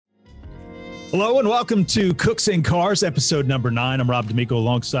Hello and welcome to Cooks and Cars, episode number 9. I'm Rob D'Amico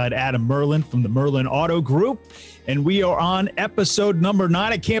alongside Adam Merlin from the Merlin Auto Group. And we are on episode number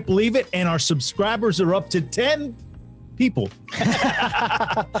 9. I can't believe it. And our subscribers are up to 10 people.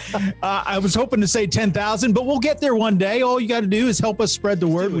 I was hoping to say 10,000, but we'll get there one day. All you got to do is help us spread the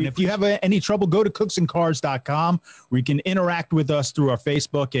word. And if you have any trouble, go to cooksandcars.com where you can interact with us through our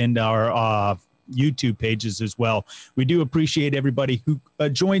Facebook and our YouTube pages as well. We do appreciate everybody who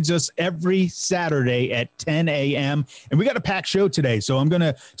joins us every Saturday at 10 a.m. And we got a packed show today. So I'm going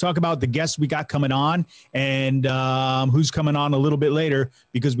to talk about the guests we got coming on and who's coming on a little bit later,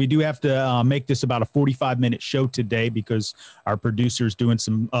 because we do have to make this about a 45-minute show today because our producer's doing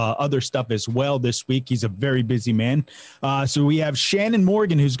some other stuff as well this week. He's a very busy man. So we have Shannon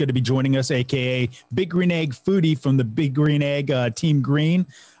Morgan, who's going to be joining us, a.k.a. Big Green Egg Foodie from the Big Green Egg Team Green.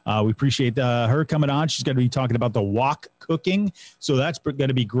 We appreciate her coming on. She's going to be talking about the wok cooking. So that's going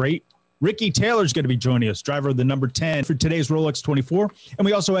to be great. Ricky Taylor's going to be joining us, driver of the number 10 for today's Rolex 24. And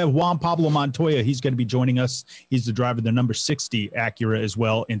we also have Juan Pablo Montoya. He's going to be joining us. He's the driver of the number 60 Acura as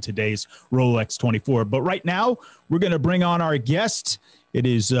well in today's Rolex 24. But right now, we're going to bring on our guest. It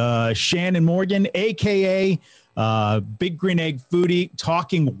is Shannon Morgan, a.k.a. Big Green Egg Foodie,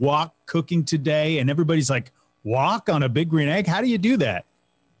 talking wok cooking today. And everybody's like, wok on a Big Green Egg? How do you do that?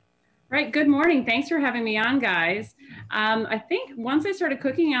 Right. Good morning. Thanks for having me on, guys. I think once I started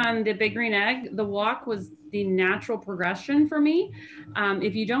cooking on the Big Green Egg, the wok was the natural progression for me.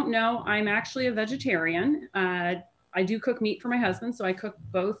 If you don't know, I'm actually a vegetarian. I do cook meat for my husband, so I cook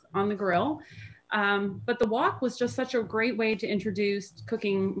both on the grill. But the wok was just such a great way to introduce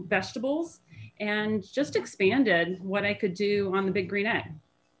cooking vegetables and just expanded what I could do on the Big Green Egg.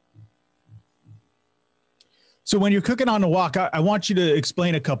 So when you're cooking on the wok, I want you to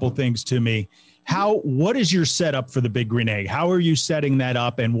explain a couple things to me. What is your setup for the Big Green Egg? How are you setting that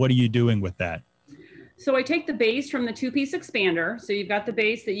up and what are you doing with that? So I take the base from the 2-piece expander. So you've got the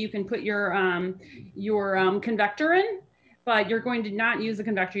base that you can put your convector in, but you're going to not use the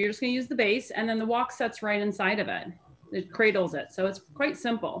convector. You're just going to use the base, and then the wok sets right inside of it. It cradles it. So it's quite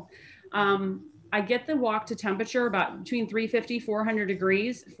simple. I get the wok to temperature about between 350, 400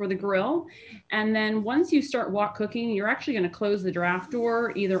 degrees for the grill. And then once you start wok cooking, you're actually going to close the draft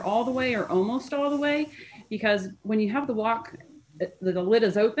door either all the way or almost all the way, because when you have the wok, the lid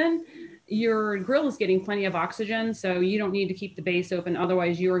is open, your grill is getting plenty of oxygen. So you don't need to keep the base open.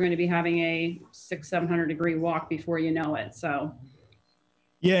 Otherwise you are going to be having a 600-700 degree wok before you know it. So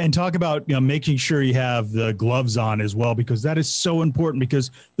yeah, and talk about making sure you have the gloves on as well, because that is so important, because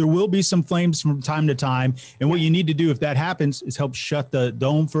there will be some flames from time to time. And what you need to do if that happens is help shut the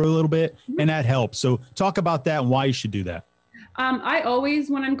dome for a little bit, and that helps. So talk about that and why you should do that. I always,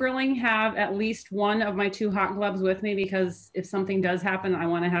 when I'm grilling, have at least one of my 2 hot gloves with me, because if something does happen, I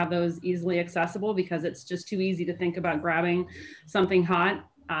want to have those easily accessible, because it's just too easy to think about grabbing something hot.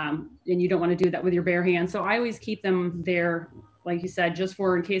 And you don't want to do that with your bare hands. So I always keep them there, like you said, just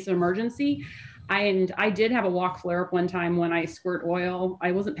for in case of emergency. I did have a wok flare up one time when I squirt oil.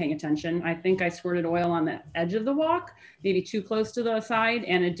 I wasn't paying attention. I think I squirted oil on the edge of the wok, maybe too close to the side,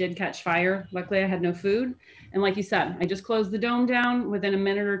 and it did catch fire. Luckily, I had no food. And like you said, I just closed the dome down. Within a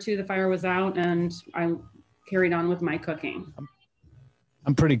minute or two, the fire was out, and I carried on with my cooking.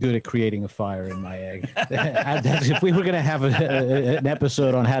 I'm pretty good at creating a fire in my egg. If we were going to have an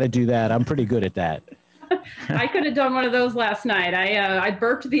episode on how to do that, I'm pretty good at that. I could have done one of those last night. I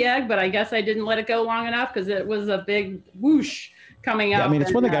burped the egg, but I guess I didn't let it go long enough because it was a big whoosh coming out. Yeah, I mean,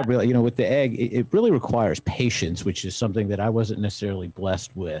 it's one thing I really, with the egg, it really requires patience, which is something that I wasn't necessarily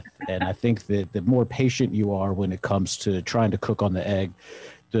blessed with. And I think that the more patient you are when it comes to trying to cook on the egg,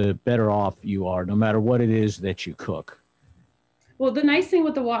 the better off you are, no matter what it is that you cook. Well, the nice thing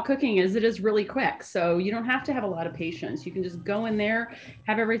with the wok cooking is it is really quick. So you don't have to have a lot of patience. You can just go in there,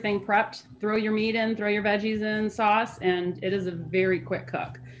 have everything prepped, throw your meat in, throw your veggies in, sauce, and it is a very quick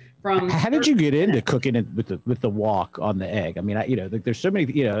cook. How did you get into cooking it with the wok on the egg? I mean, there's so many,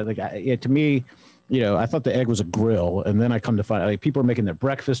 to me, I thought the egg was a grill, and then I come to find people are making their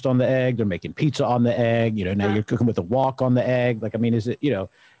breakfast on the egg. They're making pizza on the egg. Now you're cooking with a wok on the egg. Like, I mean, is it,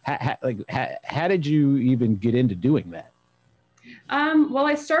 how did you even get into doing that? Well,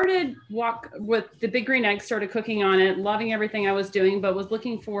 I started with the Big Green Egg, started cooking on it, loving everything I was doing, but was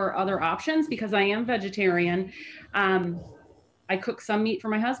looking for other options because I am vegetarian. I cook some meat for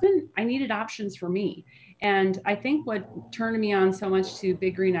my husband. I needed options for me. And I think what turned me on so much to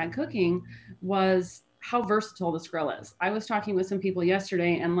Big Green Egg cooking was how versatile this grill is. I was talking with some people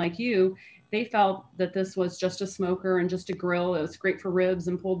yesterday, and like you, they felt that this was just a smoker and just a grill. It was great for ribs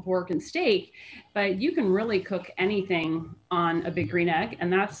and pulled pork and steak, but you can really cook anything on a Big Green Egg.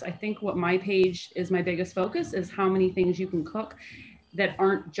 And that's, I think, what my page is, my biggest focus is how many things you can cook that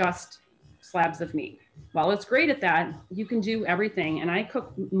aren't just slabs of meat. While it's great at that, you can do everything. And I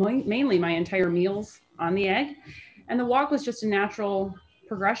cook mainly my entire meals on the egg. And the wok was just a natural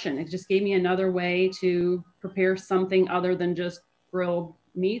progression. It just gave me another way to prepare something other than just grilled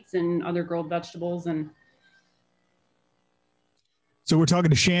meats and other grilled vegetables. And so we're talking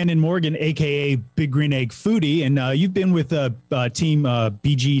to Shannon Morgan, aka Big Green Egg Foodie, and you've been with team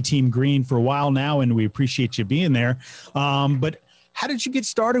BG Team Green for a while now, and we appreciate you being there. But how did you get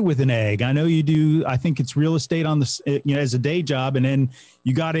started with an egg? I know you do. I think it's real estate on the, as a day job, and then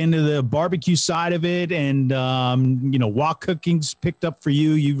you got into the barbecue side of it, and wok cooking's picked up for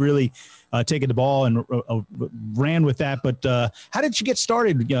you. You really taken the ball and ran with that. But how did you get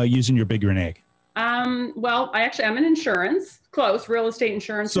started using your Big Green Egg? Well, I'm in insurance, close, real estate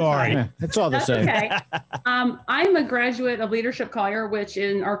insurance. Sorry. It's all the same. Okay. I'm a graduate of Leadership Collier, which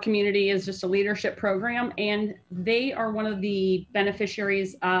in our community is just a leadership program. And they are one of the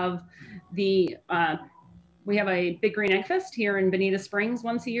beneficiaries of the, we have a Big Green Egg Fest here in Bonita Springs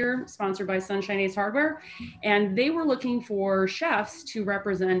once a year, sponsored by Sunshine Ace Hardware. And they were looking for chefs to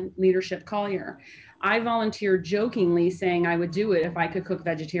represent Leadership Collier. I volunteered jokingly saying I would do it if I could cook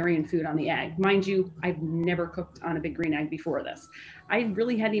vegetarian food on the egg. Mind you, I've never cooked on a Big Green Egg before this. I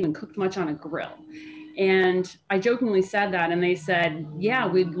really hadn't even cooked much on a grill. And I jokingly said that, and they said, yeah,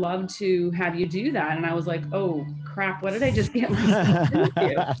 we'd love to have you do that. And I was like, oh crap, what did I just get myself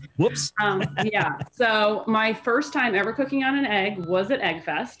into? Whoops. Yeah. So my first time ever cooking on an egg was at Egg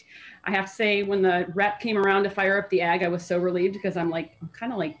Fest. I have to say, when the rep came around to fire up the egg, I was so relieved, because I'm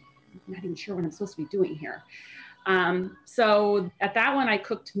kind of like, I'm not even sure what I'm supposed to be doing here. So at that one, I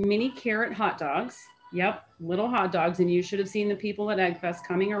cooked mini carrot hot dogs. Yep, little hot dogs. And you should have seen the people at Egg Fest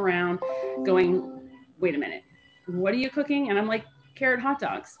coming around going, wait a minute, what are you cooking? And I'm like, carrot hot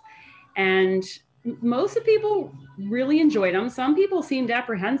dogs. And most of the people really enjoyed them. Some people seemed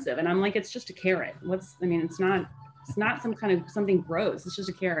apprehensive, and I'm like, it's just a carrot. It's not some kind of something gross. It's just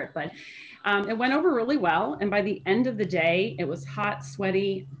a carrot. But it went over really well. And by the end of the day, it was hot,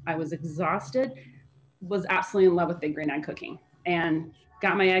 sweaty. I was exhausted, was absolutely in love with Big Green Egg cooking, and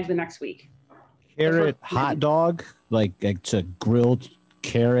got my egg the next week. Carrot hot dog, like it's a grilled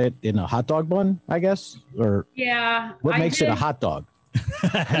carrot in a hot dog bun, I guess? Or yeah. What makes it a hot dog?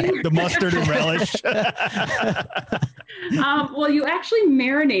 The mustard and relish. Well, you actually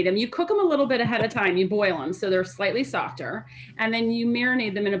marinate them. You cook them a little bit ahead of time. You boil them so they're slightly softer, and then you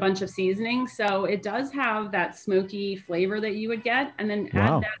marinate them in a bunch of seasonings. So it does have that smoky flavor that you would get, and then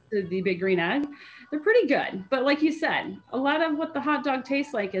add that to the Big Green Egg. They're pretty good. But like you said, a lot of what the hot dog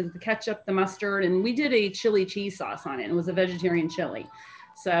tastes like is the ketchup, the mustard, and we did a chili cheese sauce on it. It was a vegetarian chili.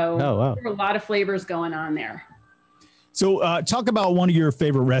 So there were a lot of flavors going on there. So talk about one of your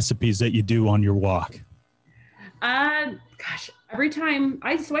favorite recipes that you do on your wok. Gosh, every time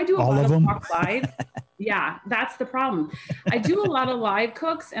I do a All lot of them? Wok live. Yeah, that's the problem. I do a lot of live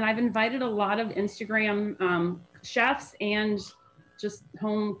cooks, and I've invited a lot of Instagram chefs and just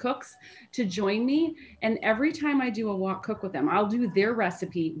home cooks to join me. And every time I do a wok cook with them, I'll do their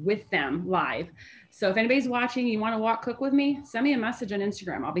recipe with them live. So if anybody's watching, you want to wok cook with me, send me a message on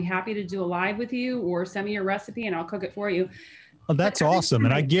Instagram. I'll be happy to do a live with you, or send me your recipe and I'll cook it for you. Oh, that's awesome.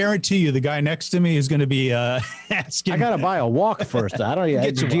 And I guarantee you the guy next to me is going to be asking. I got to buy a wok first. I don't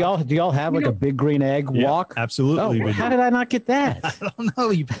do y'all have like a Big Green Egg wok? Absolutely. Oh, how did I not get that? I don't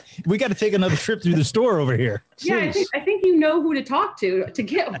know. We got to take another trip through the store over here. Yeah, I think you know who to talk to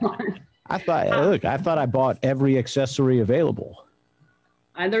get one. I thought I bought every accessory available.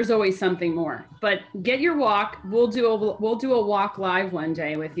 There's always something more, but get your wok. We'll do a wok live one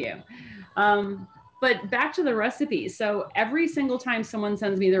day with you. But back to the recipes. So every single time someone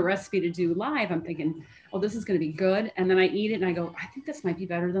sends me their recipe to do live, I'm thinking, oh, this is going to be good. And then I eat it and I go, I think this might be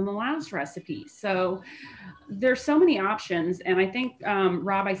better than the last recipe. So there's so many options. And I think,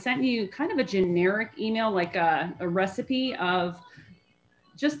 Rob, I sent you kind of a generic email, like a recipe of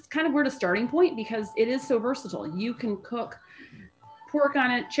just kind of where to starting point, because it is so versatile. You can cook pork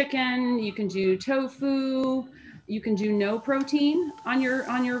on it, chicken, you can do tofu, you can do no protein on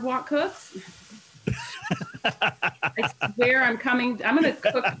your wok cooks. I swear I'm going to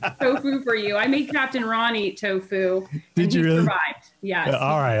cook tofu for you. I made Captain Ron eat tofu. Did you really? Survived. Yes.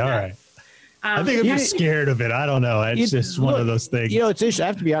 All right. I think I'm scared of it. I don't know. It's just one of those things. You know, it's interesting. I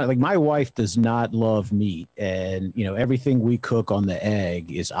have to be honest. Like, my wife does not love meat, and you know, everything we cook on the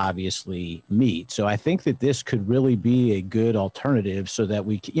egg is obviously meat. So I think that this could really be a good alternative, so that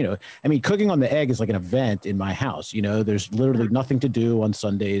we, you know, I mean, cooking on the egg is like an event in my house. You know, there's literally nothing to do on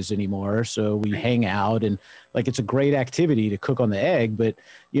Sundays anymore, so we hang out, and like, it's a great activity to cook on the egg. But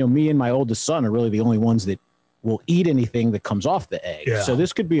you know, me and my oldest son are really the only ones that will eat anything that comes off the egg. Yeah. So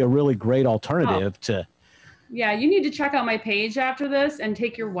this could be a really great alternative to. Yeah, you need to check out my page after this and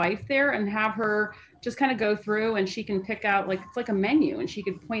take your wife there and have her just kind of go through, and she can pick out, like, it's like a menu, and she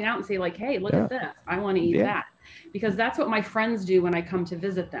could point out and say, like, hey, look at this. I want to eat that. Because that's what my friends do when I come to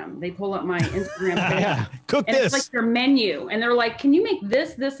visit them. They pull up my Instagram page. Cook and this. It's like their menu. And they're like, can you make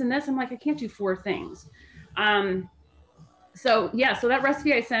this, this, and this? I'm like, I can't do 4 things. So yeah, so that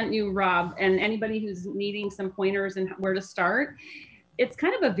recipe I sent you, Rob, and anybody who's needing some pointers and where to start, it's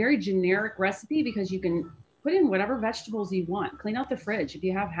kind of a very generic recipe because you can put in whatever vegetables you want. Clean out the fridge. If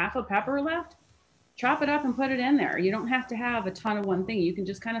you have half a pepper left, chop it up and put it in there. You don't have to have a ton of one thing. You can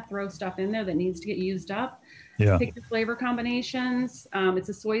just kind of throw stuff in there that needs to get used up. Yeah. Pick your flavor combinations. It's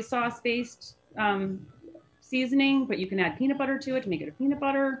a soy sauce based seasoning, but you can add peanut butter to it to make it a peanut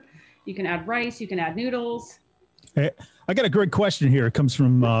butter. You can add rice, you can add noodles. Hey, I got a great question here. It comes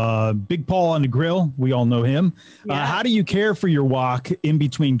from Big Paul on the Grill. We all know him. Yeah. How do you care for your wok in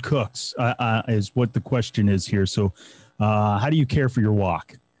between cooks is what the question is here. So how do you care for your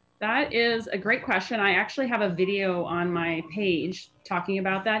wok? That is a great question. I actually have a video on my page talking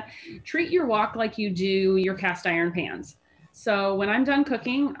about that. Treat your wok like you do your cast iron pans. So when I'm done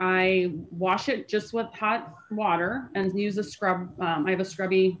cooking, I wash it just with hot water and use a scrub. I have a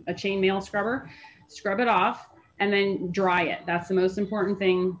chainmail scrubber. Scrub it off. And then dry it. That's the most important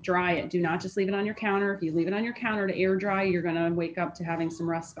thing. Dry it. Do not just leave it on your counter. If you leave it on your counter to air dry, you're going to wake up to having some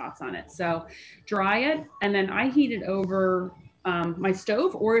rust spots on it. So dry it. And then I heat it over my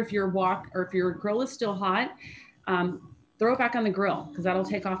stove, or if your grill is still hot, throw it back on the grill because that'll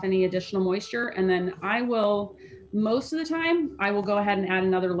take off any additional moisture. And then I will, most of the time, I will go ahead and add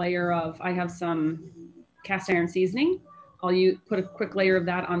another layer of, I have some cast iron seasoning. I'll put a quick layer of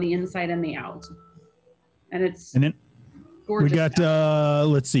that on the inside and the out. And then gorgeous. We got,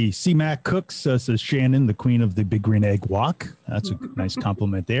 let's see, C-Mac Cooks says Shannon, the queen of the Big Green Egg Wok. That's a nice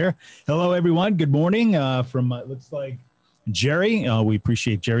compliment there. Hello, everyone. Good morning from, looks like, Jerry. We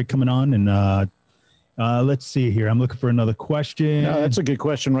appreciate Jerry coming on. And let's see here. I'm looking for another question. No, that's a good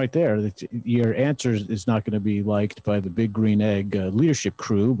question right there. Your answer is not going to be liked by the Big Green Egg leadership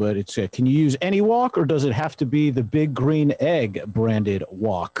crew, but it's, can you use any wok, or does it have to be the Big Green Egg branded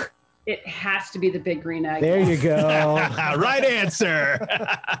wok? It has to be the Big Green Egg. There you go. Right answer.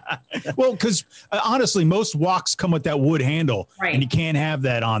 Well, because honestly, most woks come with that wood handle, right, and you can't have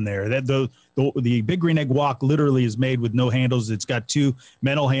that on there. That the Big Green Egg wok literally is made with no handles. It's got 2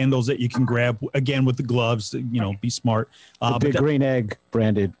 metal handles that you can grab, again, with the gloves. You know, be smart. The Big Green Egg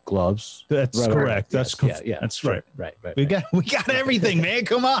branded gloves. That's right, correct. That's yeah. That's right. Right. We got everything, man.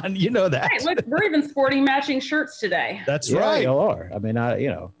 Come on, you know that. Right, look, we're even sporting matching shirts today. That's right. You are. I mean,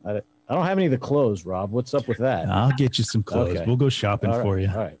 I don't have any of the clothes, Rob. What's up with that? I'll get you some clothes. Okay. We'll go shopping for you.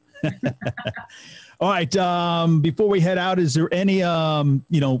 All right. All right. Before we head out, is there any,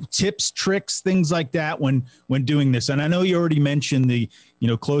 tips, tricks, things like that when doing this? And I know you already mentioned the,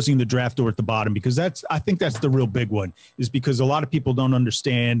 closing the draft door at the bottom, because I think that's the real big one, is because a lot of people don't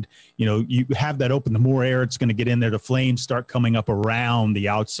understand, you have that open, the more air it's going to get in there, the flames start coming up around the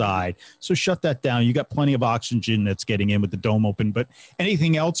outside. So shut that down. You got plenty of oxygen that's getting in with the dome open, but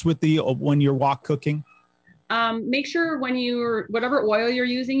anything else with when you're wok cooking? Make sure whatever oil you're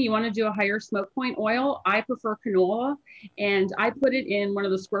using, you want to do a higher smoke point oil. I prefer canola, and I put it in one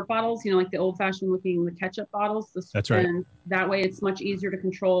of the squirt bottles, like the old fashioned looking, the ketchup bottles. That's right. And that way it's much easier to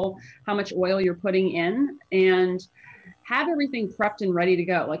control how much oil you're putting in, and have everything prepped and ready to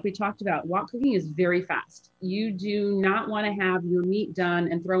go. Like we talked about, wok cooking is very fast. You do not want to have your meat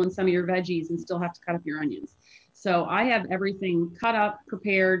done and throw in some of your veggies and still have to cut up your onions. So I have everything cut up,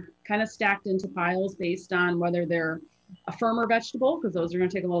 prepared, kind of stacked into piles based on whether they're a firmer vegetable, because those are going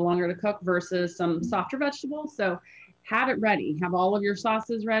to take a little longer to cook, versus some softer vegetables. So have it ready. Have all of your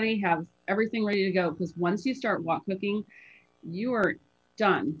sauces ready. Have everything ready to go, because once you start wok cooking, you are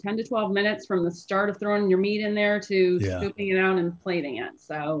done. 10 to 12 minutes from the start of throwing your meat in there to scooping it out and plating it.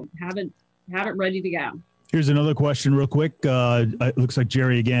 So have it ready to go. Here's another question real quick. It looks like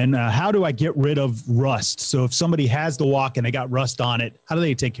Jerry again. How do I get rid of rust? So if somebody has the wok and they got rust on it, how do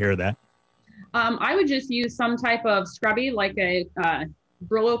they take care of that? I would just use some type of scrubby, like a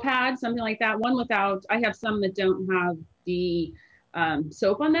Brillo pad, something like that. I have some that don't have the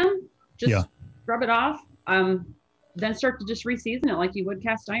soap on them. Just rub it off. Then start to just re-season it like you would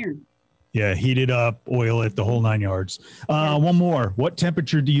cast iron. Yeah, heat it up, oil it, the whole 9 yards. One more. What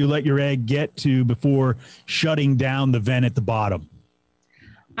temperature do you let your egg get to before shutting down the vent at the bottom?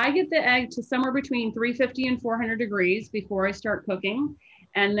 I get the egg to somewhere between 350 and 400 degrees before I start cooking.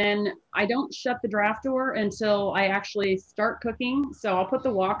 And then I don't shut the draft door until I actually start cooking. So I'll put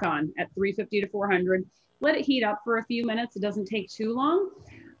the wok on at 350 to 400, let it heat up for a few minutes. It doesn't take too long.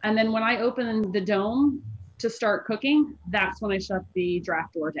 And then when I open the dome to start cooking, that's when I shut the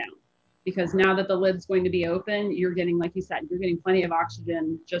draft door down. Because now that the lid's going to be open, you're getting, like you said, you're getting plenty of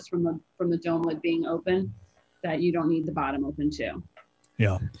oxygen just from the dome lid being open, that you don't need the bottom open too.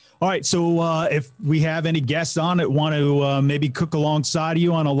 Yeah. All right. So if we have any guests on that want to maybe cook alongside of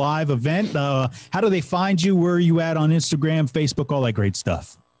you on a live event, how do they find you? Where are you at on Instagram, Facebook, all that great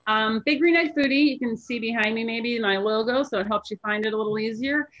stuff? Big Green Egg Foodie. You can see behind me maybe my logo, so it helps you find it a little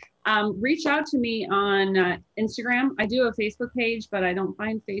easier. Reach out to me on Instagram. I do a Facebook page, but I don't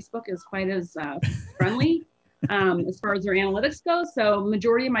find Facebook is quite as friendly as far as their analytics go. So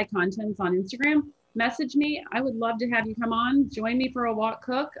majority of my content's on Instagram. Message me. I would love to have you come on, join me for a walk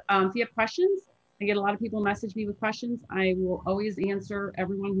cook. If you have questions, I get a lot of people message me with questions. I will always answer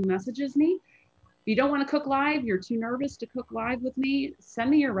everyone who messages me. If you don't want to cook live, you're too nervous to cook live with me, send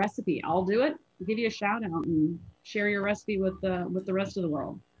me your recipe. I'll do it. I'll give you a shout out and share your recipe with the rest of the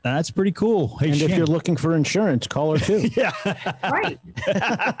world. That's pretty cool. Hey, and Shannon, if you're looking for insurance, call her too. Yeah. Right.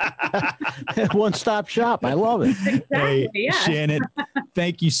 One-stop shop. I love it. Exactly. Hey, Yeah. Shannon,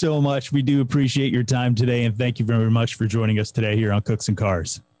 thank you so much. We do appreciate your time today, and thank you very much for joining us today here on Cooks and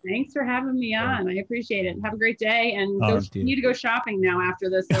Cars. Thanks for having me on. I appreciate it. Have a great day, and you need to go shopping now after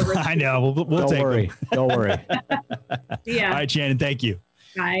this. I know. We'll take worry. Don't worry. Yeah. All right, Shannon. Thank you.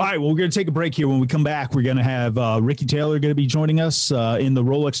 Bye. All right, well, we're going to take a break here. When we come back, we're going to have Ricky Taylor going to be joining us in the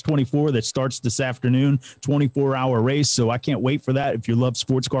Rolex 24 that starts this afternoon, 24-hour race. So I can't wait for that if you love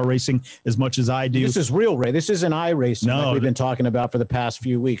sports car racing as much as I do. This is real, Ray. This isn't iRacing like we've been talking about for the past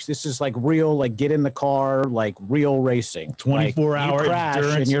few weeks. This is like real, like get in the car, like real racing. 24-hour you crash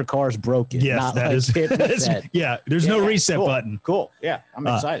endurance. And your car's broken. Yes, not that like is. Yeah, there's no reset button. Cool. Yeah, I'm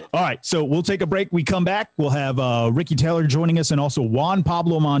excited. All right, so we'll take a break. We come back. We'll have Ricky Taylor joining us and also Juan Pablo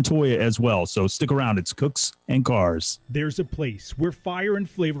Montoya as well. So stick around. It's Cooks and Cars. There's a place where fire and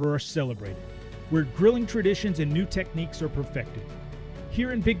flavor are celebrated, where grilling traditions and new techniques are perfected.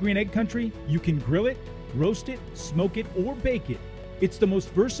 Here in Big Green Egg Country, you can grill it, roast it, smoke it, or bake it. It's the most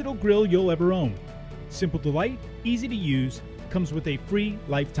versatile grill you'll ever own. Simple to light, easy to use, comes with a free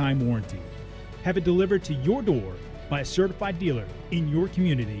lifetime warranty. Have it delivered to your door by a certified dealer in your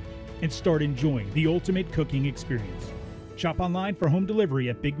community and start enjoying the ultimate cooking experience. Shop online for home delivery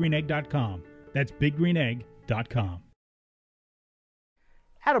at biggreenegg.com. That's biggreenegg.com.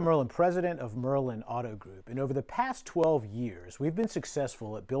 Adam Merlin, president of Merlin Auto Group, and over the past 12 years, we've been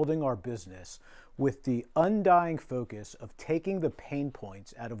successful at building our business with the undying focus of taking the pain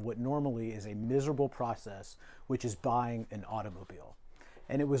points out of what normally is a miserable process, which is buying an automobile.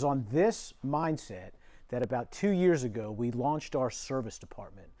 And it was on this mindset that about 2 years ago, we launched our service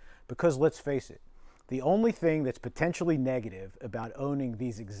department. Because let's face it, the only thing that's potentially negative about owning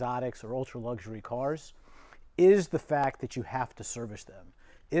these exotics or ultra luxury cars is the fact that you have to service them,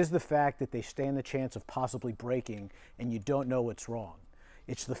 is the fact that they stand the chance of possibly breaking and you don't know what's wrong.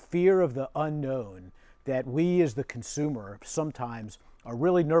 It's the fear of the unknown that we as the consumer sometimes are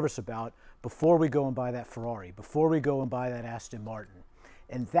really nervous about before we go and buy that Ferrari, before we go and buy that Aston Martin.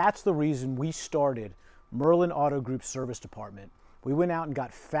 And that's the reason we started Merlin Auto Group Service Department. We went out and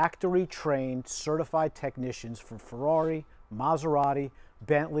got factory-trained, certified technicians for Ferrari, Maserati,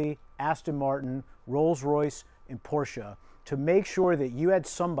 Bentley, Aston Martin, Rolls-Royce, and Porsche to make sure that you had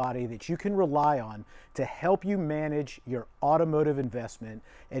somebody that you can rely on to help you manage your automotive investment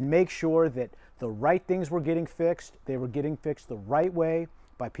and make sure that the right things were getting fixed, they were getting fixed the right way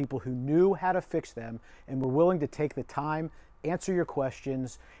by people who knew how to fix them and were willing to take the time, answer your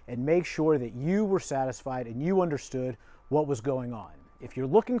questions, and make sure that you were satisfied and you understood what was going on. If you're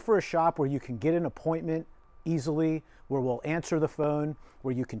looking for a shop where you can get an appointment easily, where we'll answer the phone,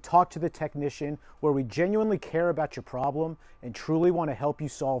 where you can talk to the technician, where we genuinely care about your problem and truly want to help you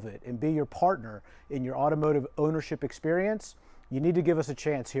solve it and be your partner in your automotive ownership experience, you need to give us a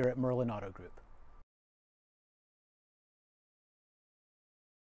chance here at Merlin Auto Group.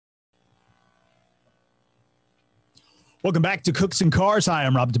 Welcome back to Cooks and Cars. Hi,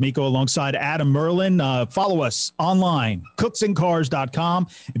 I'm Rob D'Amico alongside Adam Merlin. Follow us online, cooksandcars.com.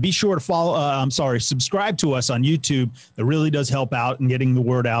 And be sure to subscribe to us on YouTube. That really does help out in getting the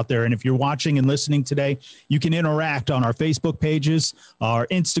word out there. And if you're watching and listening today, you can interact on our Facebook pages, our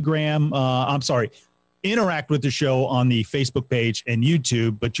Instagram. Interact with the show on the Facebook page and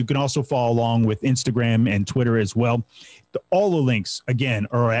YouTube, but you can also follow along with Instagram and Twitter as well. All the links, again,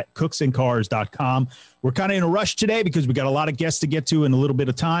 are at cooksandcars.com. We're kind of in a rush today because we got a lot of guests to get to in a little bit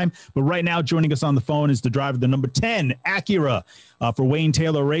of time. But right now, joining us on the phone is the driver of the number 10 Acura for Wayne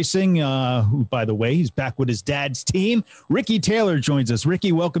Taylor Racing, who, by the way, he's back with his dad's team. Ricky Taylor joins us.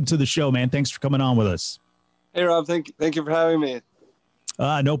 Ricky, welcome to the show, man. Thanks for coming on with us. Hey, Rob. Thank you for having me.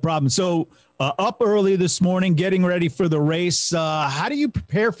 No problem. So up early this morning, getting ready for the race. How do you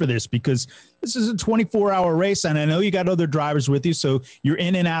prepare for this? Because this is a 24-hour race, and I know you got other drivers with you, so you're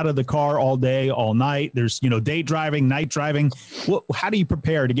in and out of the car all day, all night. There's, day driving, night driving. How do you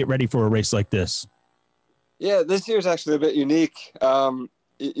prepare to get ready for a race like this? Yeah, this year's actually a bit unique.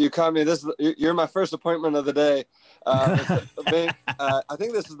 You caught me. You're my first appointment of the day. I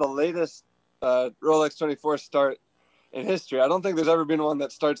think this is the latest Rolex 24 start in history. I don't think there's ever been one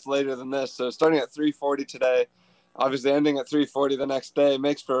that starts later than this. So starting at 3:40 today, obviously ending at 3:40 the next day,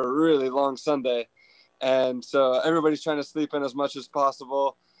 makes for a really long Sunday. And so everybody's trying to sleep in as much as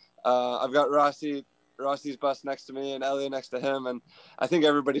possible. I've got Rossi's bus next to me and Elio next to him, and I think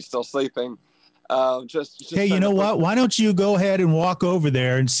everybody's still sleeping. Just hey, you know what? Why don't you go ahead and walk over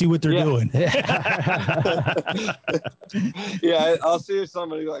there and see what they're doing? Yeah, I'll see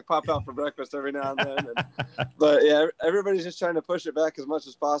somebody pop out for breakfast every now and then. But yeah, everybody's just trying to push it back as much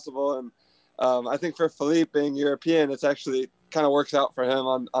as possible. And I think for Philippe being European, it's actually kind of works out for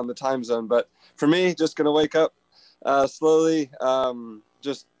him on the time zone. But for me, just going to wake up slowly,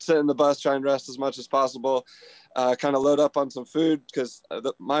 just sit in the bus, try and rest as much as possible. Kind of load up on some food because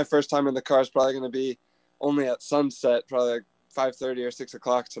my first time in the car is probably going to be only at sunset, probably like 5:30 or 6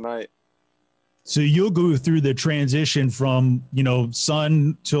 o'clock tonight. So you'll go through the transition from,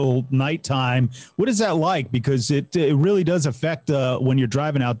 sun till nighttime. What is that like? Because it really does affect when you're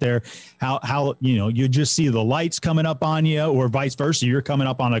driving out there, how you just see the lights coming up on you or vice versa. You're coming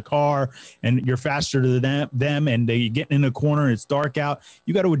up on a car and you're faster than them and you're getting in a corner and it's dark out.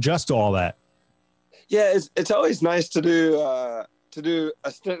 You got to adjust to all that. Yeah, it's always nice to do a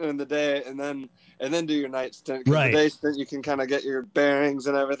stint in the day and then do your night stint. Right. The day stint you can kind of get your bearings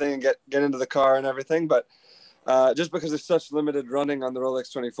and everything and get into the car and everything. But just because there's such limited running on the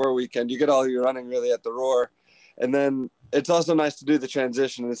Rolex 24 weekend, you get all your running really at the Roar. And then it's also nice to do the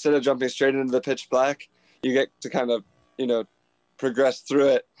transition. Instead of jumping straight into the pitch black, you get to kind of progress through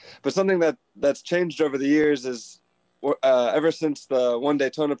it. But something that's changed over the years is ever since the One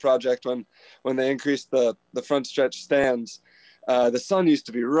Daytona project, when they increased the front stretch stands, the sun used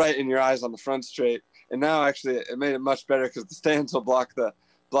to be right in your eyes on the front straight, and now actually it made it much better because the stands will block the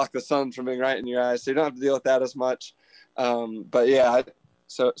sun from being right in your eyes, so you don't have to deal with that as much. But yeah,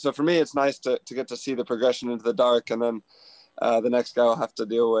 so for me it's nice to get to see the progression into the dark, and then the next guy will have to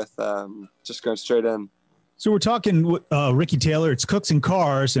deal with just going straight in. So we're talking with Ricky Taylor. It's Cooks and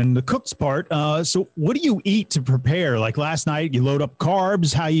Cars, and the cooks part. So what do you eat to prepare? Like last night, you load up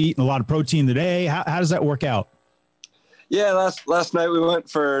carbs. How you eating a lot of protein today? How does that work out? Yeah, last night we went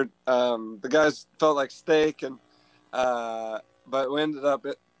for the guys felt like steak, and but we ended up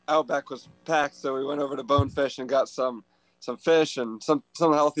Outback was packed, so we went over to Bonefish and got some fish and some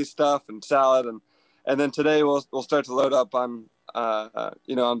healthy stuff and salad, and then today we'll start to load up on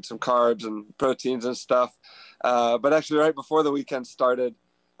on some carbs and proteins and stuff. But actually right before the weekend started,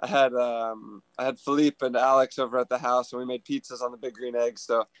 I had Philippe and Alex over at the house, and we made pizzas on the Big Green Egg.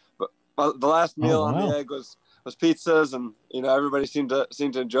 So, but the last meal on the egg was pizzas, and everybody seemed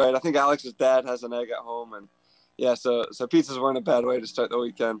to enjoy it. I think Alex's dad has an egg at home, and yeah, so pizzas weren't a bad way to start the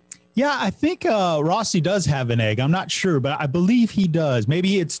weekend. Yeah, I think Rossi does have an egg. I'm not sure, but I believe he does.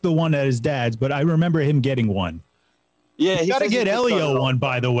 Maybe it's the one at his dad's, but I remember him getting one. Yeah, you got to get Elio one,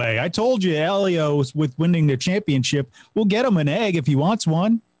 by the way. I told you, Elio, with winning the championship, we'll get him an egg if he wants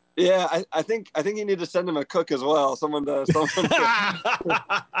one. Yeah, I think you need to send him a cook as well. Someone to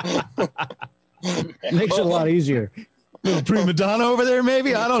makes it a lot easier. Little prima donna over there,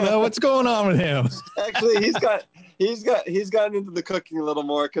 maybe. I don't know what's going on with him. Actually, he's gotten into the cooking a little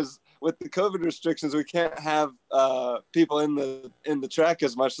more because with the COVID restrictions, we can't have people in the track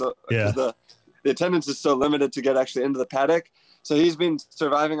as much. So yeah. The attendance is so limited to get actually into the paddock. So he's been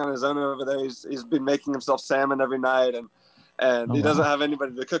surviving on his own over there. He's been making himself salmon every night, and he doesn't have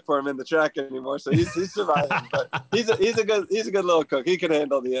anybody to cook for him in the track anymore. So he's surviving. But he's a good little cook. He can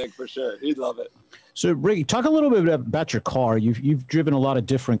handle the egg for sure. He'd love it. So, Ricky, talk a little bit about your car. You've driven a lot of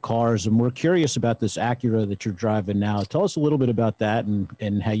different cars, and we're curious about this Acura that you're driving now. Tell us a little bit about that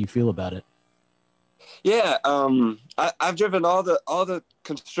and how you feel about it. Yeah, I've driven all the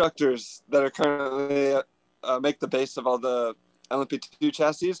constructors that are currently make the base of all the LMP2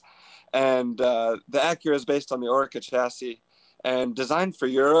 chassis, and the Acura is based on the Orca chassis and designed for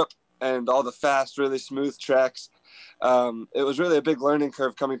Europe and all the fast, really smooth tracks. It was really a big learning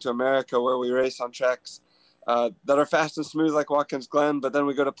curve coming to America, where we race on tracks that are fast and smooth like Watkins Glen, but then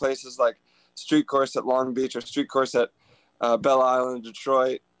we go to places like street course at Long Beach or street course at Belle Isle,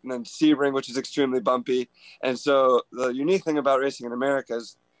 Detroit, and then Sebring, which is extremely bumpy. And so the unique thing about racing in America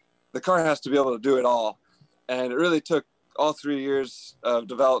is the car has to be able to do it all. And it really took all 3 years of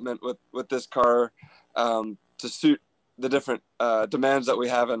development with this car to suit the different demands that we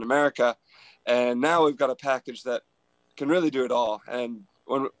have in America. And now we've got a package that can really do it all. And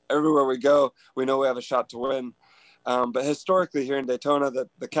everywhere we go, we know we have a shot to win. But historically here in Daytona,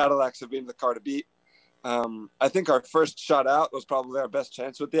 the Cadillacs have been the car to beat. I think our first shot out was probably our best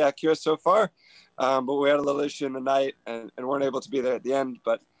chance with the Acura so far. But we had a little issue in the night and weren't able to be there at the end.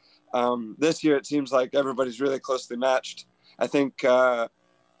 But this year, it seems like everybody's really closely matched. I think, we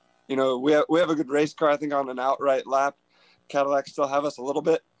have a good race car. I think on an outright lap, Cadillacs still have us a little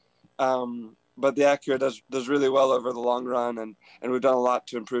bit. But the Acura does really well over the long run. And we've done a lot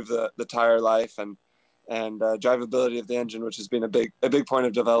to improve the tire life and drivability of the engine, which has been a big point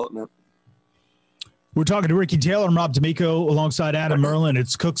of development. We're talking to Ricky Taylor and Rob D'Amico alongside Adam Merlin.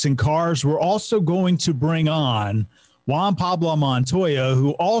 It's Cooks and Cars. We're also going to bring on Juan Pablo Montoya,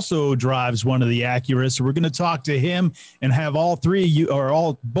 who also drives one of the Acuras. So we're going to talk to him and have all three of you,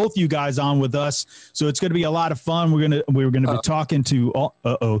 or both you guys on with us. So it's going to be a lot of fun. We're going to be talking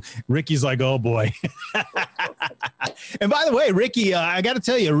to. Ricky's like, oh boy. And by the way, Ricky, I got to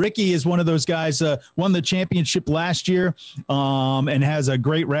tell you, Ricky is one of those guys. Won the championship last year, and has a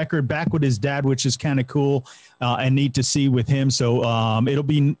great record back with his dad, which is kind of cool and neat to see with him. So it'll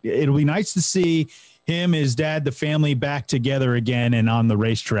be nice to see him, his dad, the family back together again and on the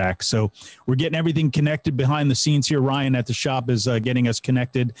racetrack. So we're getting everything connected behind the scenes here. Ryan at the shop is getting us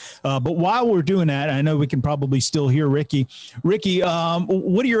connected. But while we're doing that, I know we can probably still hear Ricky. Ricky,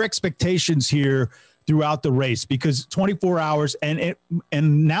 what are your expectations here throughout the race? Because 24 hours and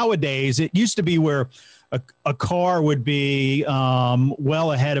nowadays it used to be where a car would be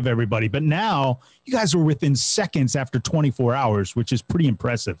well ahead of everybody. But now you guys are within seconds after 24 hours, which is pretty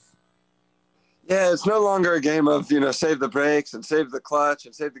impressive. Yeah, it's no longer a game of, save the brakes and save the clutch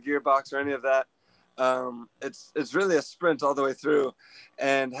and save the gearbox or any of that. It's really a sprint all the way through,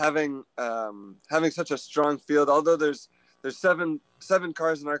 and having such a strong field, although there's seven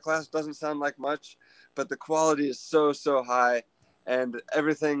cars in our class, doesn't sound like much, but the quality is so high, and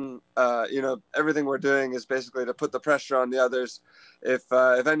everything we're doing is basically to put the pressure on the others. If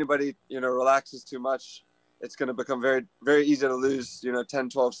anybody, relaxes too much, it's going to become very, very easy to lose, 10,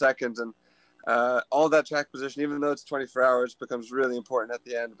 12 seconds. And all that track position, even though it's 24 hours, becomes really important at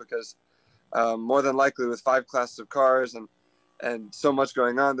the end, because more than likely with 5 classes of cars and so much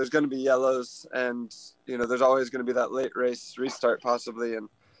going on, there's going to be yellows, and there's always going to be that late race restart possibly, and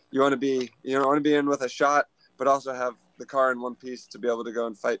you want to be in with a shot, but also have the car in one piece to be able to go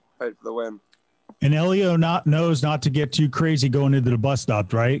and fight for the win. And Elio knows not to get too crazy going into the bus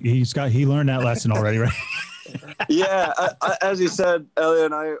stop, right? He learned that lesson already, right? Yeah, as you said, Elliot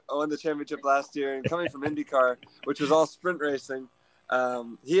and I won the championship last year, and coming from IndyCar, which was all sprint racing,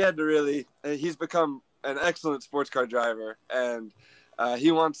 he's become an excellent sports car driver, and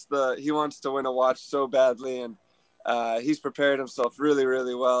he wants to win a watch so badly, and he's prepared himself really,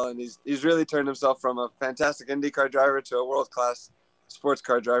 really well, and he's really turned himself from a fantastic IndyCar driver to a world-class sports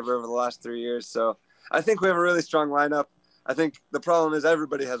car driver over the last 3 years. So I think we have a really strong lineup. I think the problem is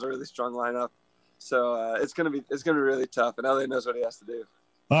everybody has a really strong lineup. So it's gonna be really tough, and Elliot knows what he has to do.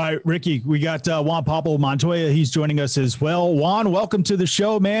 All right, Ricky, we got Juan Pablo Montoya. He's joining us as well. Juan, welcome to the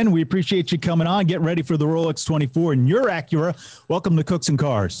show, man. We appreciate you coming on. Get ready for the Rolex 24 and your Acura. Welcome to Cooks and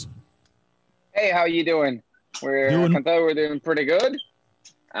Cars. Hey, how you doing? I can tell we're doing pretty good.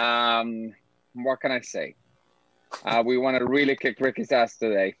 What can I say? We want to really kick Ricky's ass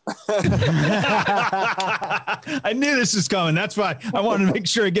today. I knew this was coming. That's why I wanted to make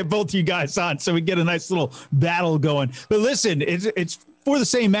sure I get both you guys on so we get a nice little battle going. But listen, it's for the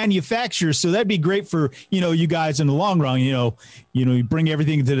same manufacturer. So that'd be great for, you guys in the long run. You bring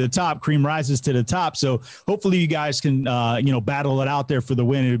everything to the top, cream rises to the top. So hopefully you guys can, battle it out there for the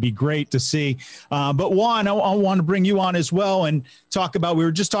win. It would be great to see. But Juan, I want to bring you on as well and talk about, we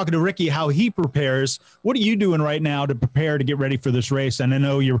were just talking to Ricky, how he prepares. What are you doing right now to prepare to get ready for this race? And I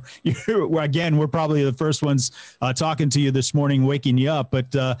know you're again, we're probably the first ones talking to you this morning, waking you up,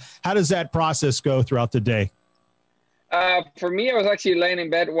 but how does that process go throughout the day? For me, I was actually laying in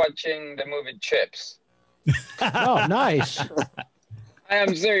bed watching the movie Chips. Oh, nice. I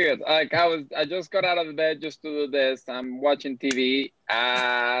am serious. Like I just got out of the bed just to do this. I'm watching TV,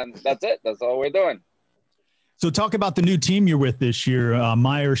 and that's it. That's all we're doing. So talk about the new team you're with this year,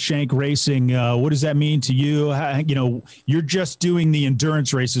 Meyer Shank Racing. What does that mean to you? You're just doing the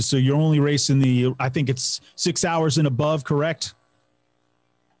endurance races, so you're only racing I think it's 6 hours and above, correct?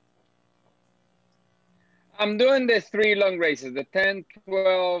 I'm doing the 3 long races, the 10,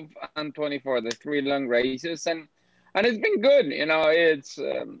 12, and 24, the 3 long races, and it's been good.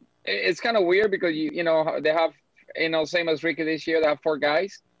 It's kind of weird because they have, same as Ricky this year, they have 4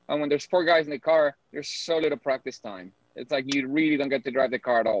 guys, and when there's 4 guys in the car, there's so little practice time. It's like you really don't get to drive the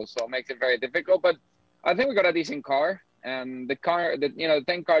car at all, so it makes it very difficult. But I think we got a decent car, and the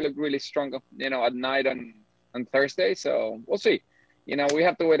 10 car looked really strong, at night on Thursday. So we'll see. We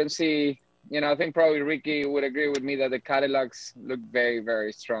have to wait and see. I think probably Ricky would agree with me that the Cadillacs look very,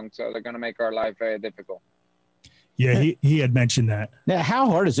 very strong. So they're going to make our life very difficult. Yeah, he had mentioned that. Now, how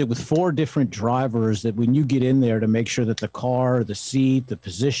hard is it with 4 different drivers that when you get in there to make sure that the car, the seat, the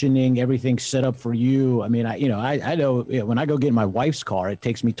positioning, everything's set up for you? I mean, I know when I go get my wife's car, it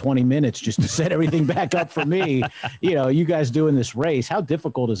takes me 20 minutes just to set everything back up for me. You guys doing this race, how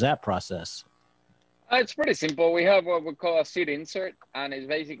difficult is that process? It's pretty simple. We have what we call a seat insert, and it's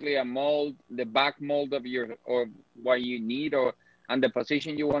basically a mold, the back mold of what you need and the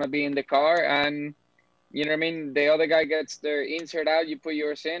position you want to be in the car. And you know what I mean? The other guy gets their insert out, you put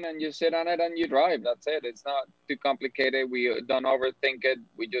yours in, and you sit on it and you drive. That's it. It's not too complicated. We don't overthink it.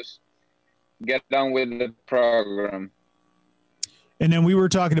 We just get on with the program. And then we were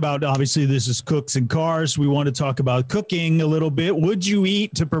talking about, obviously, this is Cooks and Cars. We want to talk about cooking a little bit. What'd you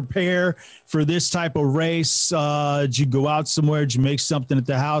eat to prepare for this type of race? Did you go out somewhere? Did you make something at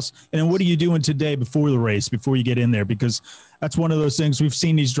the house? And then what are you doing today before the race, before you get in there? Because that's one of those things we've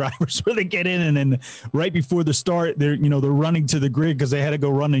seen these drivers where they get in and then right before the start, they're running to the grid because they had to go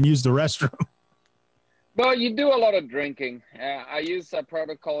run and use the restroom. Well, you do a lot of drinking. I use a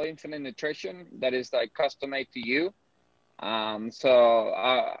product called Infinite Nutrition that is like custom made to you. So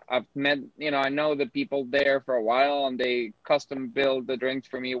I've met, I know the people there for a while, and they custom build the drinks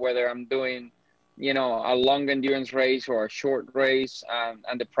for me, whether I'm doing, a long endurance race or a short race,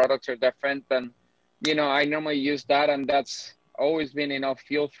 and the products are different. And, I normally use that, and that's always been enough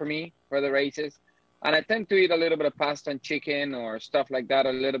fuel for me for the races. And I tend to eat a little bit of pasta and chicken or stuff like that,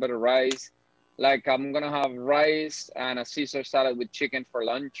 a little bit of rice. Like I'm going to have rice and a Caesar salad with chicken for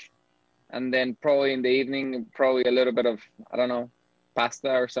lunch. And then probably in the evening, probably a little bit of, I don't know, pasta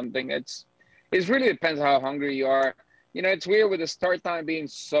or something. It really depends how hungry you are. It's weird with the start time being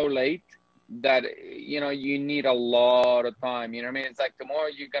so late that, you need a lot of time. You know what I mean? It's like the more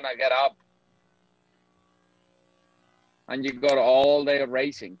you're going to get up and you got all day of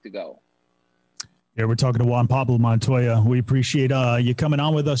racing to go. Yeah, we're talking to Juan Pablo Montoya. We appreciate you coming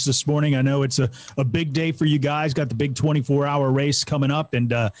on with us this morning. I know it's a big day for you guys. Got the big 24-hour race coming up, and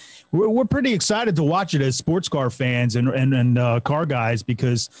we're pretty excited to watch it as sports car fans and car guys,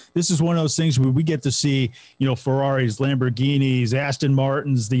 because this is one of those things where we get to see, Ferraris, Lamborghinis, Aston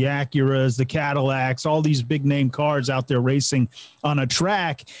Martins, the Acuras, the Cadillacs, all these big name cars out there racing on a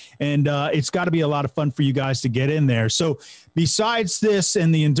track, and it's got to be a lot of fun for you guys to get in there. So besides this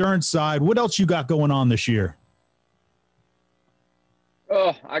and the endurance side, what else you got going on this year?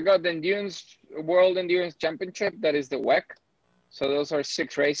 Oh, I got the World Endurance Championship. That is the WEC. So those are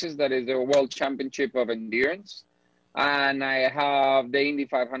 6 races. That is the World Championship of Endurance. And I have the Indy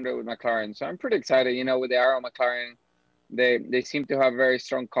 500 with McLaren. So I'm pretty excited, with the Arrow McLaren. They seem to have very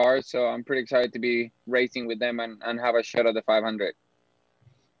strong cars. So I'm pretty excited to be racing with them and have a shot at the 500.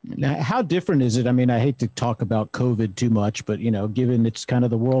 Now, how different is it? I mean, I hate to talk about COVID too much, but given it's kind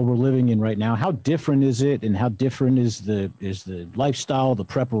of the world we're living in right now, how different is it, and how different is the lifestyle, the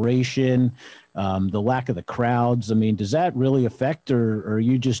preparation, the lack of the crowds? I mean, does that really affect, or are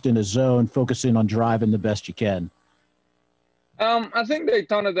you just in a zone focusing on driving the best you can? I think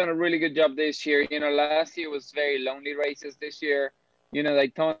Daytona done a really good job this year. Last year was very lonely races. This year,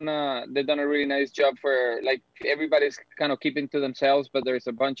 Daytona, they've done a really nice job for, like, everybody's kind of keeping to themselves, but there's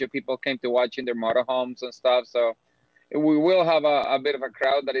a bunch of people came to watch in their motorhomes and stuff. So we will have a bit of a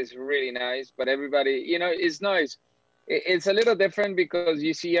crowd that is really nice, but everybody, you know, it's nice. It's a little different because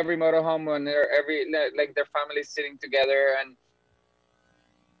you see every motorhome and like their families sitting together, and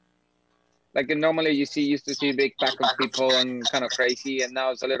like normally used to see a big pack of people and kind of crazy, and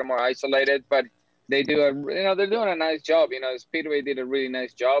now it's a little more isolated, but they do they're doing a nice job. You know, Speedway did a really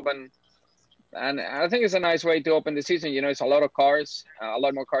nice job, and I think it's a nice way to open the season. You know, it's a lot of cars, a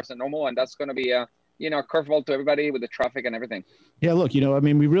lot more cars than normal, and that's going to be a curveball to everybody with the traffic and everything. Yeah, look, you know, I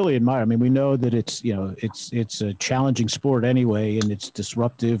mean, we really admire. I mean, we know that it's, you know, it's a challenging sport anyway, and it's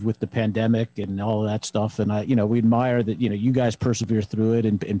disruptive with the pandemic and all of that stuff. And we admire that, you know, you guys persevere through it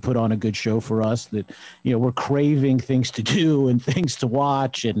and put on a good show for us. That, you know, we're craving things to do and things to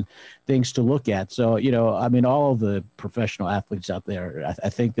watch and things to look at. So, you know, I mean, all of the professional athletes out there, I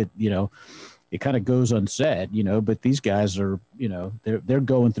think that, you know, it kind of goes unsaid, you know, but these guys are, you know, they're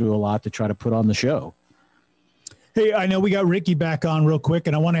going through a lot to try to put on the show. Hey, I know we got Ricky back on real quick,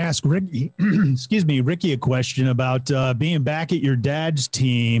 and I want to ask Ricky, Ricky, a question about being back at your dad's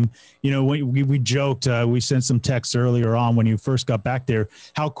team. You know, we joked, we sent some texts earlier on when you first got back there,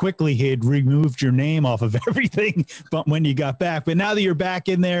 how quickly he had removed your name off of everything but when you got back. But now that you're back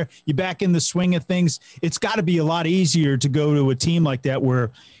in there, you're back in the swing of things, it's got to be a lot easier to go to a team like that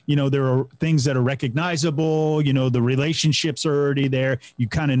where, you know, there are things that are recognizable, you know, the relationships are already there. You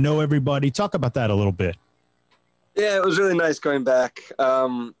kind of know everybody. Talk about that a little bit. Yeah, it was really nice going back.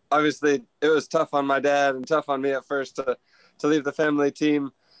 Obviously, it was tough on my dad and tough on me at first to leave the family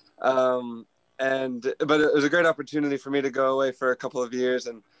team. But it was a great opportunity for me to go away for a couple of years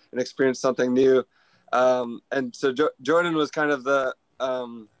and experience something new. And so Jordan was kind of the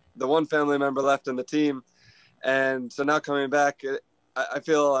one family member left in the team. And so now coming back, I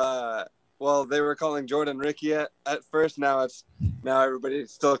feel well, they were calling Jordan Ricky at first. Now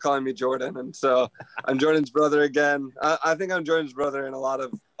everybody's still calling me Jordan, and so I'm Jordan's brother again. I think I'm Jordan's brother in a lot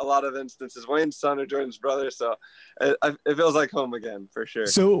of instances. Wayne's son or Jordan's brother, so it feels like home again for sure.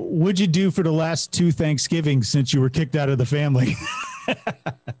 So, what'd you do for the last 2 Thanksgivings since you were kicked out of the family?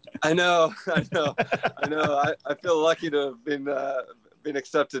 I know. I feel lucky to have been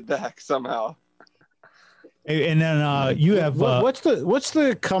accepted back somehow. And then you have what's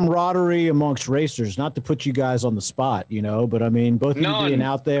the camaraderie amongst racers? Not to put you guys on the spot, you know, but I mean, both of you being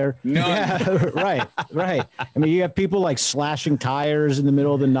out there. Yeah, right. I mean, you have people like slashing tires in the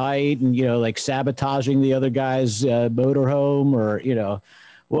middle of the night, and you know, like sabotaging the other guy's motorhome, or you know,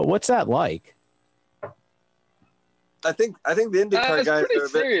 what's that like? I think the IndyCar guys are a bit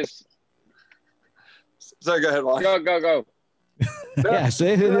serious. Sorry, go ahead, Juan. Go. Yeah,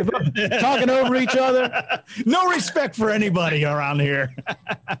 so they're talking over each other. No respect for anybody around here.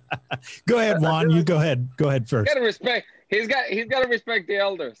 Go ahead, Juan. You go ahead. Go ahead first. He's got to respect. He's got to respect the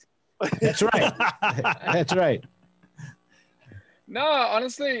elders. That's right. That's right. No,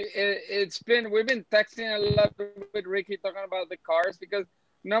 honestly, we've been texting a lot with Ricky talking about the cars, because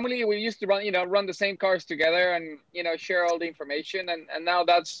normally we used to run the same cars together and share all the information, and now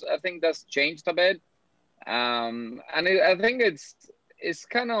I think that's changed a bit. I think it's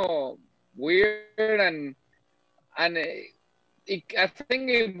kind of weird, and I think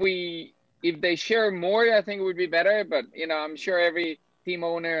if they share more, I think it would be better. But I'm sure every team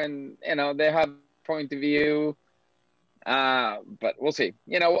owner and they have point of view. But we'll see.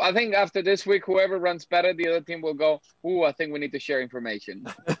 I think after this week, whoever runs better, the other team will go, "Ooh, I think we need to share information."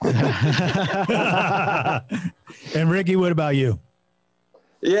 And Ricky, what about you?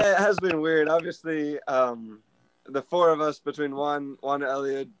 Yeah, it has been weird. Obviously, the four of us, between Juan,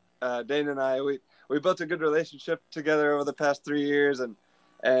 Elliot, Dane, and I, we built a good relationship together over the past 3 years, and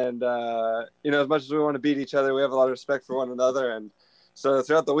as much as we want to beat each other, we have a lot of respect for one another. And so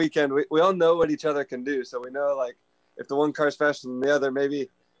throughout the weekend, we all know what each other can do. So we know, like, if the one car's faster than the other, maybe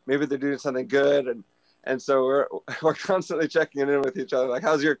they're doing something good, and so we're constantly checking in with each other, like,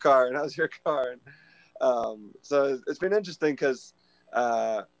 how's your car and how's your car, and so it's been interesting because.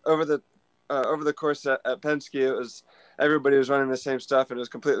 Over the course at Penske, everybody was running the same stuff, and it was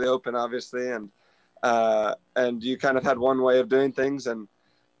completely open, obviously, and you kind of had one way of doing things, and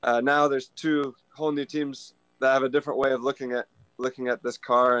now there's 2 whole new teams that have a different way of looking at this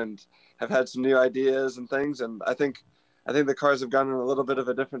car and have had some new ideas and things, and I think the cars have gone in a little bit of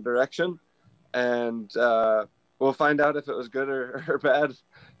a different direction, and we'll find out if it was good or bad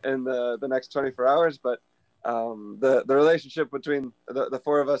in the next 24 hours, but. The relationship between the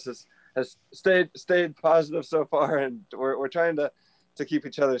four of us has stayed positive so far, and we're trying to keep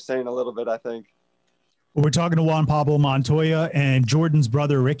each other sane a little bit, I think. We're talking to Juan Pablo Montoya and Jordan's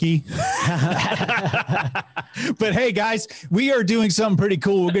brother Ricky. But hey, guys, we are doing something pretty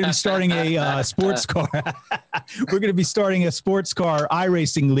cool. We're going to be starting a sports car. We're going to be starting a sports car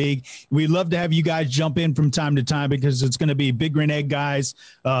iRacing league. We'd love to have you guys jump in from time to time because it's going to be Big Green Egg guys,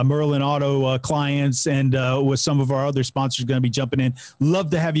 Merlin Auto clients, and with some of our other sponsors going to be jumping in. Love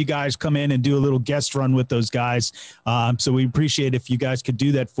to have you guys come in and do a little guest run with those guys. So we appreciate if you guys could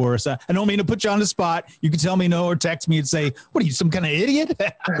do that for us. I don't mean to put you on the spot. You can tell me no or text me and say, what are you, some kind of idiot?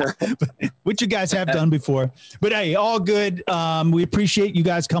 Which you guys have done before. But hey, all good. We appreciate you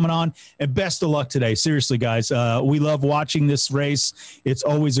guys coming on, and best of luck today. Seriously, guys, we love watching this race. It's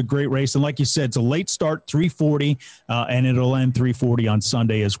always a great race. And like you said, it's a late start, 3:40, and it'll end 3:40 on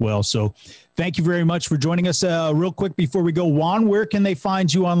Sunday as well. So thank you very much for joining us. Real quick before we go, Juan, where can they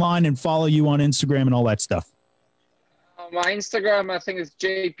find you online and follow you on Instagram and all that stuff? My Instagram, I think, is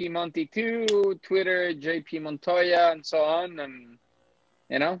JPMonty2, Twitter, JP Montoya, and so on. And,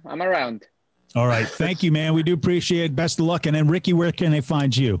 you know, I'm around. All right. Thank you, man. We do appreciate it. Best of luck. And then, Ricky, where can they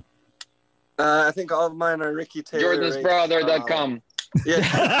find you? I think all of mine are Ricky Taylor. JordasBrother.com.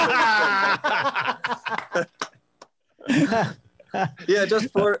 Yeah. Yeah,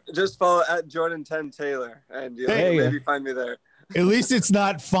 just follow at Jordan10Taylor, and you'll maybe find me there. At least it's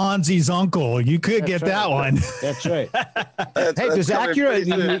not Fonzie's uncle. You could get that one. That's right. Hey, does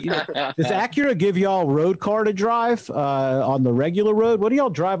Acura give y'all road car to drive on the regular road? What do y'all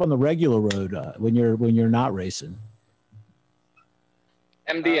drive on the regular road when you're not racing?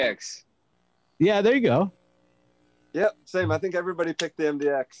 MDX. Yeah, there you go. Yep, same. I think everybody picked the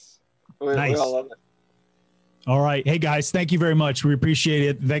MDX. Nice. We all love it. All right. Hey, guys, thank you very much. We appreciate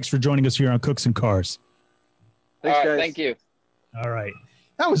it. Thanks for joining us here on Cooks and Cars. Thanks, guys. Thank you. All right.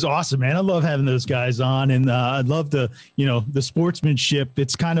 That was awesome, man. I love having those guys on, and I love the sportsmanship.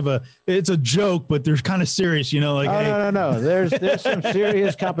 It's kind of it's a joke, but they're kind of serious, like, no. There's some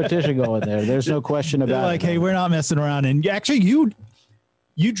serious competition going there. There's no question about it. Like, hey, we're not messing around. And actually, you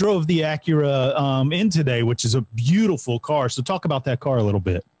drove the Acura in today, which is a beautiful car. So talk about that car a little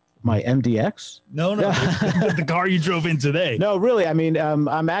bit. My MDX? No, the car you drove in today. No, really. I mean,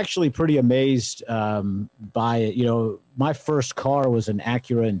 I'm actually pretty amazed by it. My first car was an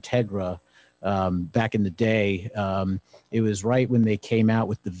Acura Integra back in the day. It was right when they came out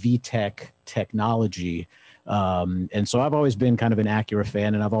with the VTEC technology. And so I've always been kind of an Acura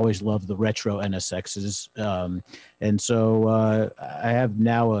fan, and I've always loved the retro NSXs. And so I have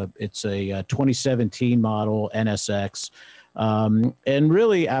now it's a 2017 model NSX. And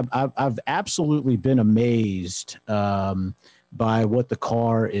really, I've absolutely been amazed by what the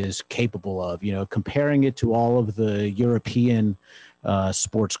car is capable of. Comparing it to all of the European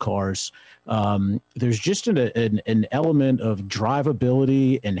sports cars, there's just an element of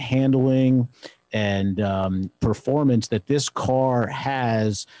drivability and handling and performance that this car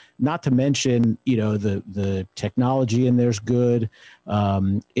has. Not to mention, the technology in there's good.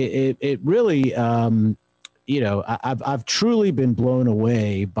 It really. I've truly been blown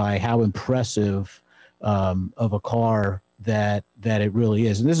away by how impressive of a car that it really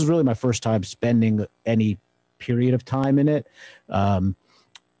is. And this is really my first time spending any period of time in it.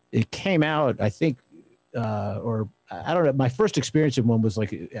 It came out, I think, or I don't know. My first experience in one was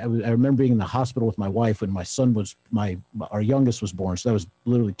like, I remember being in the hospital with my wife when my son our youngest was born. So that was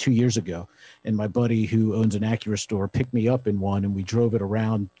literally 2 years ago. And my buddy who owns an Acura store picked me up in one, and we drove it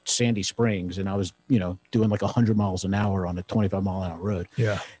around Sandy Springs. And I was, doing like 100 miles an hour on a 25-mile-an-hour road.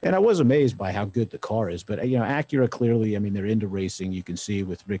 Yeah. And I was amazed by how good the car is. But, Acura clearly, I mean, they're into racing. You can see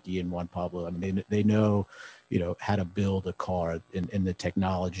with Ricky and Juan Pablo. I mean, they know, how to build a car and the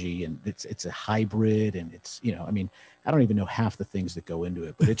technology, and it's a hybrid, and it's, I don't even know half the things that go into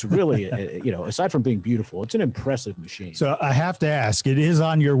it, but it's really, aside from being beautiful, it's an impressive machine. So I have to ask, it is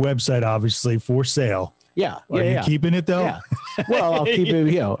on your website, obviously, for sale. Yeah. Are you keeping it though? Yeah. Well, I'll keep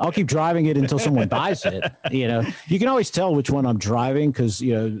it, I'll keep driving it until someone buys it. You can always tell which one I'm driving because,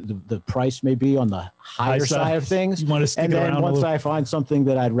 the price may be on the higher side of things. You want to stick and then once I find something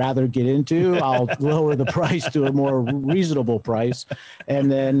that I'd rather get into, I'll lower the price to a more reasonable price. And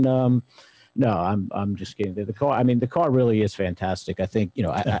then, no, I'm just kidding. The car, I mean, the car really is fantastic. I think,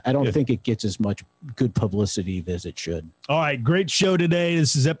 I don't think it gets as much good publicity as it should. All right. Great show today.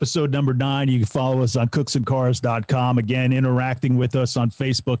 This is episode number 9. You can follow us on cooksandcars.com. Again, interacting with us on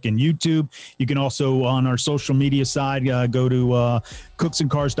Facebook and YouTube. You can also, on our social media side, go to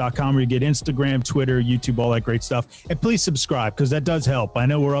cooksandcars.com where you get Instagram, Twitter, YouTube, all that great stuff. And please subscribe because that does help. I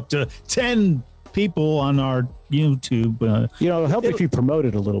know we're up to 10 people on our YouTube. It'll help if you promote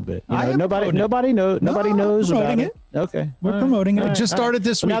it a little bit. Nobody knows about it. Okay, we're promoting it. It just started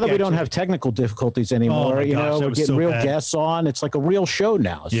this week. Now that we don't have technical difficulties anymore, we're getting real guests on. It's like a real show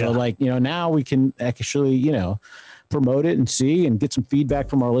now. So now we can actually, promote it and see and get some feedback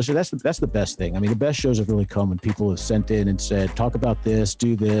from our listeners. That's the best thing. I mean, the best shows have really come when people have sent in and said, talk about this,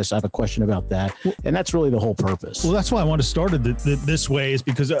 do this. I have a question about that. And that's really the whole purpose. Well, that's why I want to start it this way, is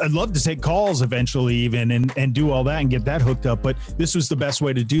because I'd love to take calls eventually even and do all that and get that hooked up. But this was the best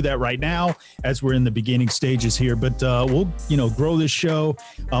way to do that right now as we're in the beginning stages here. But we'll, grow this show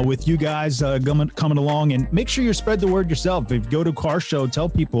with you guys coming along, and make sure you spread the word yourself. If you go to a car show, tell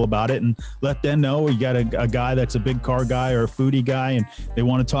people about it and let them know you got a guy that's a big car guy or a foodie guy and they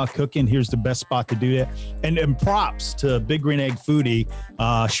want to talk cooking. Here's the best spot to do that. And props to Big Green Egg Foodie,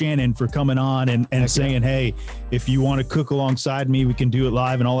 Shannon, for coming on and saying, hey, if you want to cook alongside me, we can do it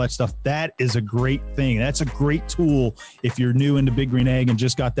live and all that stuff. That is a great thing. That's a great tool. If you're new into Big Green Egg and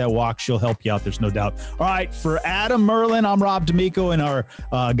just got that wok, she'll help you out. There's no doubt. All right. For Adam, Merlin, I'm Rob D'Amico, and our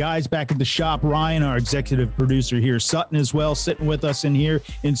guys back at the shop, Ryan, our executive producer here, Sutton as well, sitting with us in here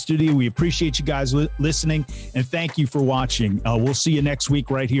in studio. We appreciate you guys listening, and thank you for watching. We'll see you next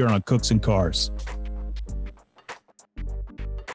week right here on Cooks and Cars.